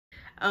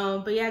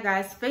But yeah,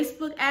 guys,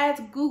 Facebook ads,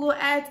 Google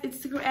ads,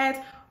 Instagram ads,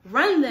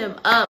 run them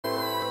up.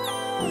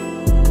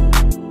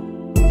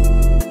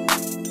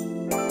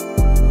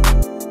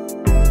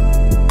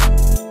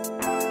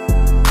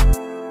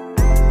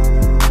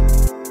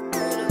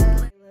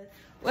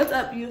 What's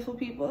up, beautiful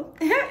people?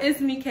 It's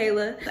me,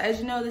 Kayla.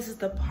 As you know, this is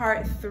the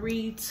part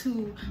 3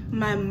 to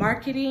my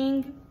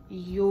marketing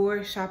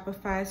your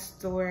Shopify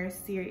store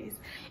series.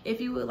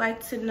 If you would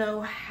like to know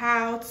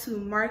how to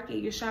market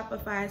your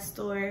Shopify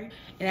store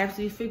and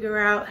after you figure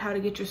out how to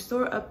get your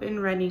store up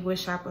and running with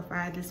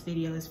Shopify, this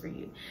video is for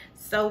you.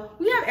 So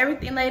we have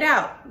everything laid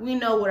out. We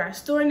know what our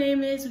store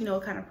name is, we know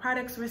what kind of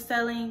products we're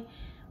selling,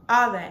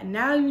 all that.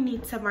 Now you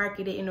need to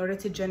market it in order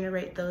to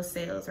generate those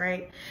sales,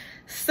 right?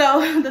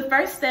 So the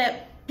first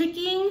step,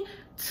 picking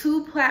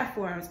 2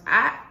 platforms.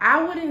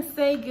 I wouldn't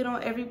say get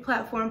on every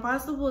platform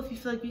possible. If you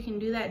feel like you can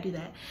do that, do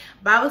that.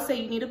 But I would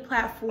say you need a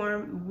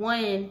platform,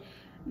 one,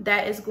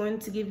 that is going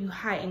to give you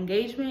high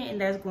engagement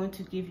and that's going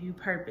to give you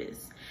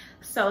purpose.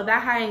 So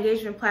that high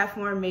engagement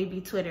platform may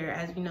be Twitter.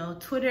 As you know,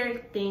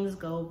 Twitter, things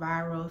go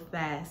viral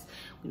fast.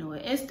 We know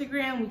with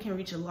Instagram, we can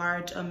reach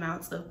large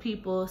amounts of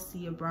people,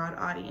 see a broad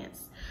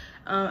audience.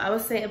 I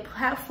would say a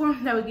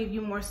platform that would give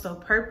you more so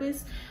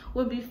purpose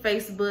would be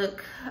Facebook,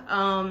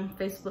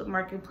 Facebook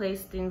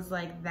Marketplace, things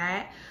like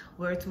that,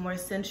 where it's more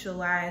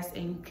centralized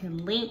and you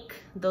can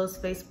link those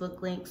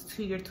Facebook links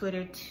to your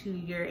Twitter, to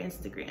your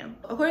Instagram.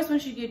 Of course,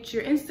 once you get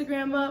your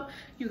Instagram up,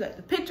 you got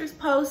the pictures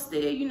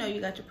posted, you know,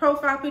 you got your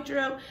profile picture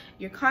up,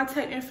 your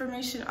contact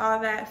information, all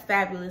that,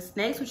 fabulous.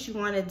 Next, what you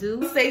want to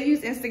do, say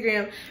use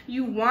Instagram,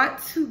 you want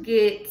to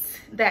get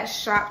that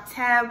shop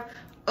tab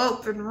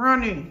up and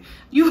running.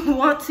 You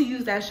want to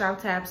use that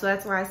shop tab. So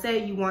that's why I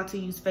say you want to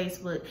use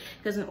Facebook,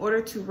 because in order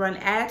to run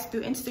ads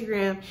through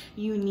Instagram,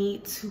 you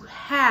need to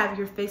have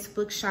your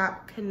Facebook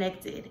shop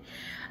connected.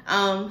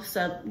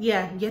 So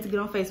yeah, you have to get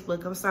on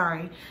Facebook. I'm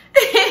sorry.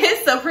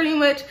 So pretty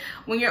much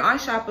when you're on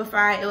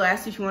Shopify, it'll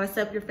ask you if you want to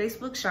set up your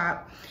Facebook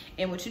shop.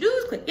 And what you do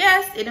is click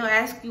yes, and it'll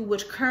ask you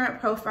which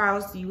current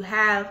profiles do you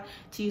have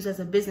to use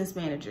as a business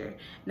manager.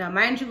 Now,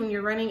 mind you, when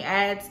you're running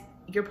ads,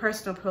 your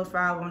personal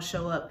profile won't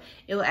show up.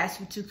 It will ask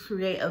you to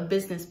create a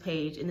business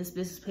page, and this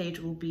business page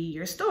will be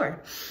your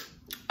store.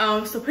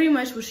 So pretty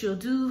much what you'll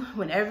do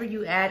whenever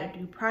you add a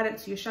new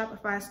product to your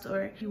Shopify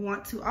store, you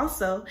want to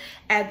also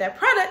add that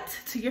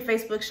product to your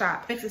Facebook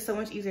shop. It makes it so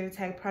much easier to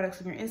tag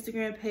products on your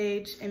Instagram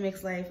page. It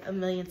makes life a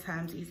million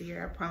times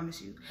easier, I promise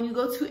you. When you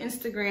go to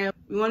Instagram,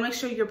 you want to make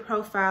sure your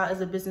profile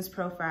is a business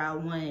profile,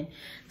 one,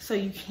 so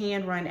you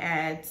can run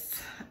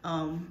ads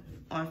on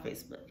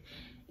Facebook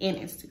and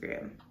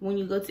Instagram. When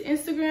you go to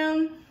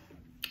Instagram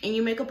and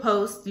you make a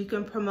post, you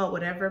can promote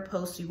whatever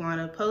post you want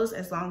to post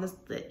as long as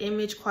the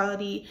image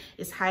quality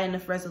is high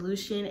enough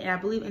resolution. And I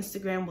believe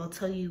Instagram will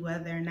tell you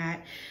whether or not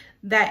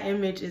that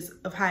image is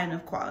of high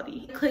enough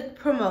quality. Click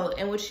promote,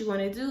 and what you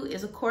want to do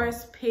is, of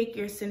course, pick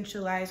your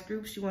centralized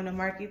groups you want to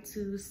market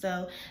to.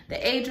 So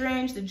the age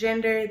range, the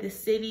gender, the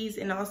cities,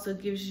 and also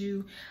gives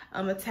you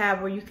a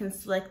tab where you can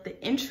select the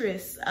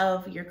interests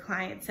of your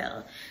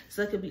clientele.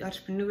 So it could be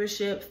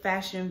entrepreneurship,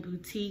 fashion,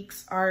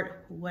 boutiques,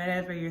 art,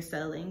 whatever you're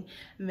selling.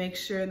 Make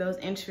sure those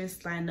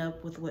interests line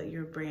up with what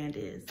your brand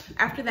is.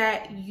 After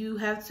that, you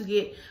have to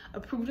get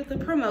approved of the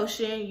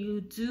promotion.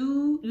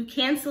 You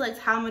can select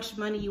how much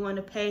money you want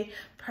to pay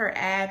per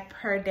ad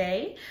per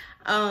day,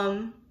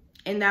 and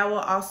that will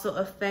also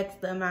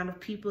affect the amount of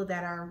people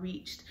that are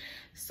reached.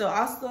 So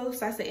I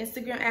said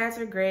Instagram ads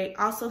are great.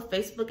 Also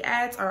Facebook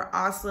ads are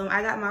awesome.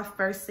 I got my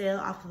first sale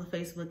off of a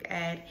Facebook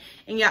ad,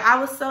 and yeah, I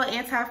was so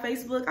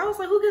anti-Facebook. I was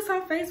like, who gets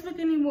on Facebook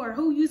anymore?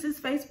 Who uses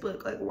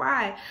Facebook? Like,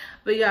 why?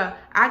 But yeah,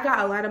 I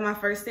got a lot of my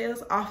first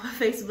sales off of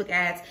Facebook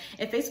ads,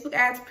 and Facebook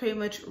ads pretty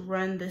much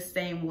run the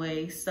same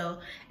way. So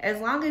as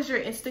long as your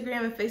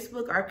Instagram and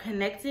Facebook are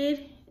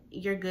connected,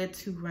 you're good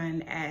to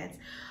run ads.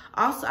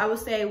 Also, I would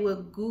say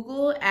with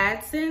Google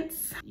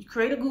AdSense, you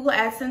create a Google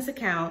AdSense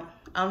account.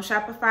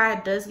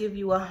 Shopify does give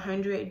you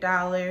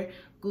 $100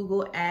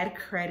 Google ad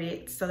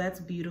credit, so that's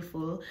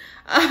beautiful.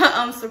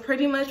 So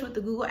pretty much what the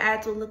Google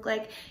ads will look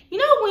like, you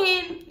know,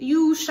 when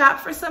you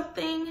shop for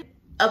something,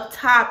 up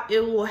top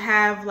it will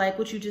have like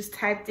what you just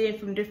typed in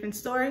from different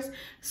stores.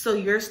 So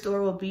your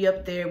store will be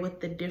up there with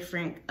the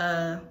different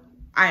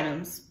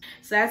items.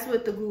 So that's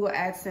what the Google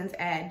AdSense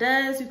ad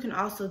does. You can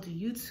also do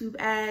YouTube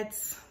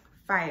ads,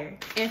 fire.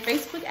 And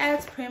Facebook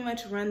ads pretty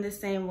much run the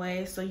same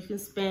way. So you can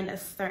spend a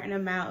certain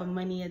amount of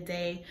money a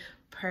day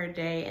per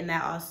day, and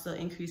that also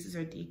increases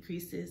or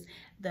decreases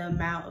the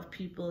amount of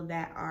people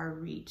that are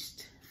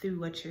reached through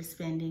what you're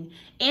spending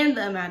and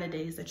the amount of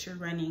days that you're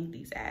running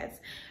these ads.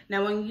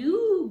 Now, when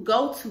you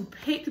go to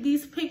pick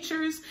these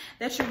pictures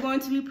that you're going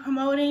to be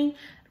promoting,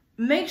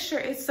 make sure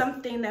it's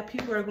something that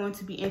people are going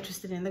to be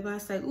interested in. They're going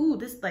to say, ooh,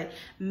 this, like,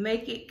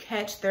 make it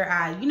catch their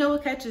eye. You know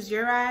what catches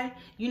your eye?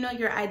 You know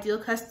your ideal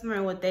customer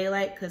and what they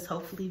like, because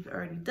hopefully you've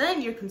already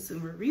done your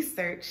consumer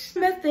research.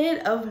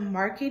 Method of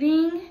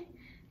marketing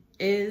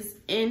is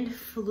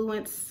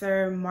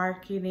influencer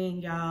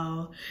marketing,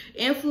 y'all.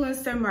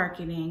 Influencer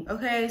marketing,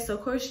 okay? So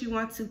of course you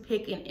want to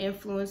pick an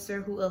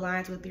influencer who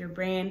aligns with your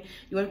brand.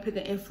 You want to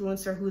pick an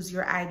influencer who's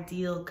your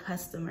ideal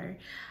customer.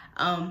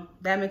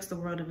 That makes the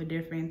world of a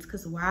difference,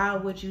 because why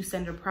would you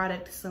send a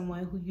product to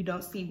someone who you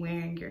don't see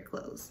wearing your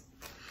clothes?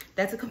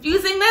 That's a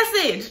confusing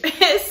message.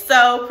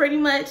 So pretty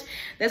much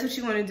that's what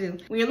you want to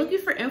do. When you're looking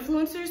for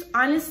influencers,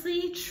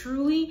 honestly,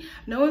 truly,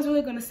 no one's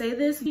really going to say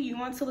this. You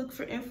want to look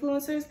for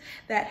influencers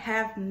that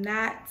have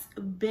not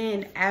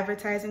been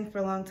advertising for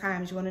a long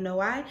time. You want to know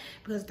why?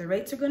 Because the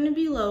rates are going to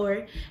be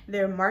lower.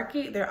 Their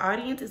market, their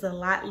audience is a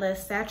lot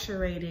less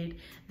saturated.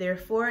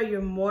 Therefore,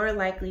 you're more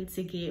likely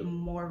to get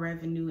more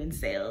revenue and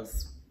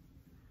sales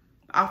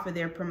off of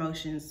their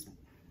promotions.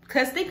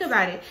 Because think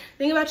about it.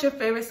 Think about your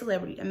favorite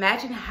celebrity.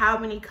 Imagine how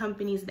many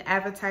companies and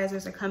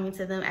advertisers are coming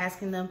to them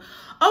asking them,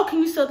 oh, can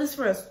you sell this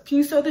for us? Can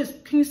you sell this?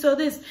 Can you sell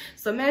this?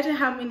 So imagine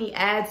how many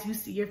ads you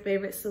see your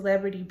favorite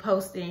celebrity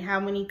posting, how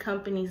many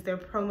companies they're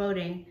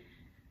promoting.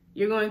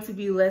 You're going to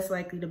be less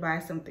likely to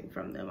buy something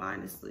from them,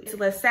 honestly. It's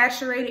less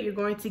saturated. You're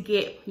going to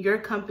get your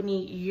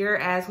company,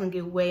 your ads going to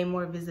get way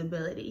more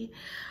visibility.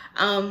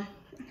 But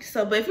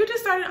if you're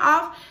just starting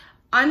off,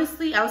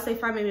 honestly, I would say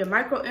find maybe a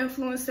micro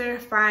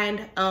influencer, find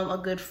a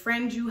good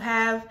friend you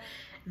have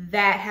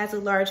that has a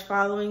large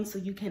following so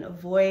you can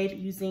avoid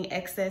using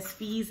excess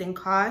fees and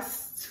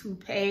costs to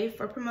pay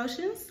for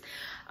promotions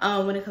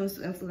when it comes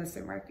to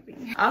influencer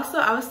marketing. Also,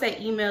 I would say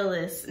email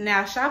lists.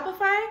 Now,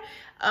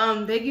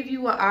 Shopify, they give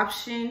you an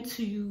option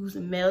to use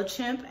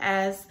MailChimp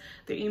as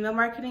their email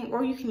marketing,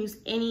 or you can use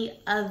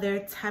any other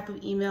type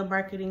of email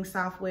marketing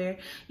software.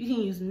 You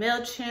can use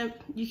MailChimp,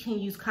 you can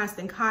use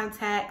Constant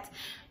Contact,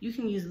 you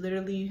can use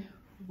literally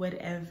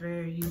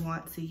whatever you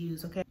want to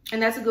use, okay?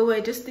 And that's a good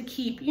way just to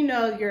keep, you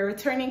know, your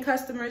returning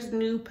customers,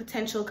 new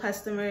potential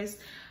customers,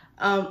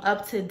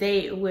 up to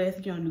date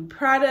with, you know, new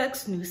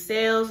products, new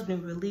sales, new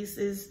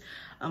releases,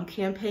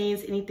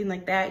 campaigns, anything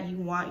like that you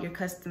want your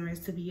customers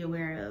to be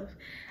aware of.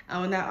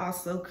 And that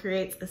also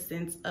creates a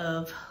sense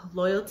of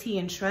loyalty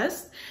and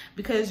trust,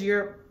 because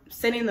you're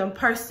sending them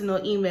personal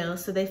emails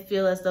so they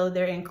feel as though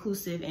they're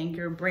inclusive in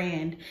your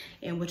brand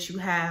and what you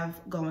have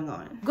going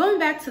on. Going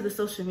back to the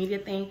social media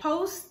thing,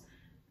 post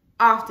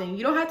often.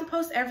 You don't have to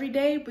post every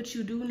day, but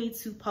you do need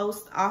to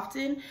post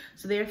often.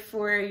 So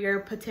therefore your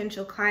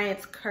potential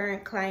clients,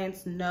 current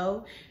clients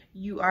know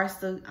you are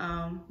still,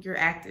 you're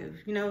active,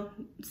 you know,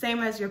 same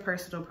as your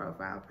personal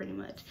profile, pretty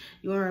much.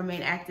 You want to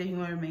remain active, you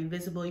want to remain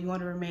visible, you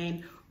want to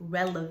remain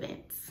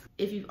relevant.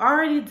 If you've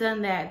already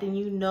done that, then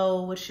you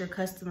know what your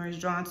customer is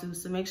drawn to.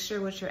 So make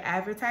sure what you're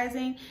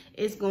advertising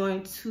is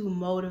going to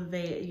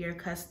motivate your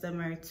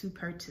customer to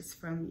purchase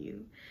from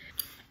you.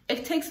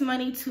 It takes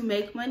money to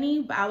make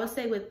money, but I would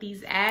say with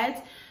these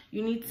ads,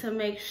 you need to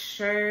make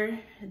sure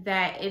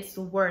that it's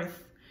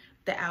worth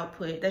the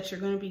output, that you're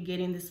going to be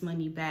getting this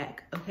money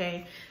back,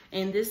 okay?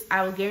 And this,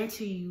 I will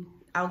guarantee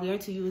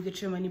you will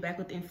get your money back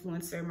with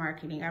influencer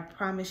marketing. I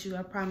promise you,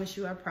 I promise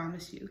you, I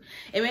promise you.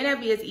 It may not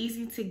be as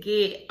easy to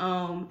get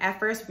at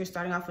first. If you're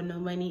starting off with no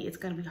money, it's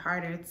going to be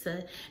harder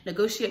to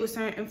negotiate with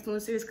certain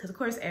influencers, because of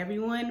course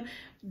everyone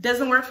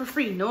doesn't work for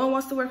free. No one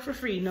wants to work for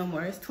free no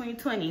more. It's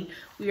 2020.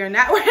 We are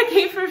not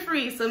working for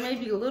free. So it may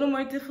be a little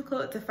more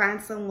difficult to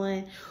find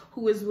someone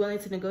who is willing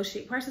to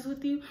negotiate prices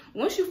with you.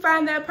 Once you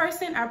find that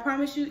person, I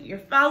promise you, your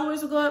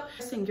followers will go up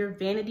and your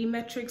vanity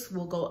metrics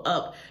will go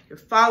up. Your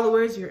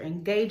followers, your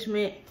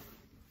engagement,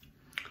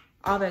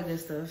 all that good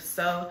stuff.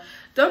 So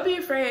don't be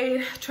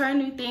afraid. Try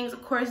new things.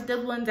 Of course,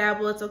 dibble and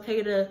dabble. It's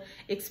okay to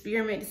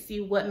experiment to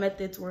see what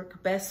methods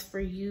work best for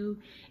you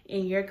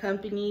in your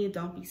company.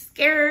 Don't be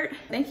scared.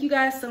 Thank you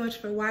guys so much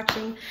for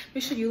watching.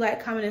 Make sure you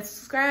like, comment, and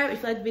subscribe.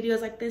 If you like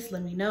videos like this,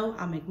 let me know.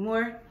 I'll make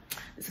more.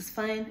 This is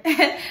fun.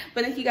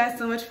 But thank you guys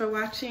so much for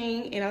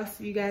watching, and I'll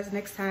see you guys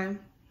next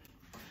time.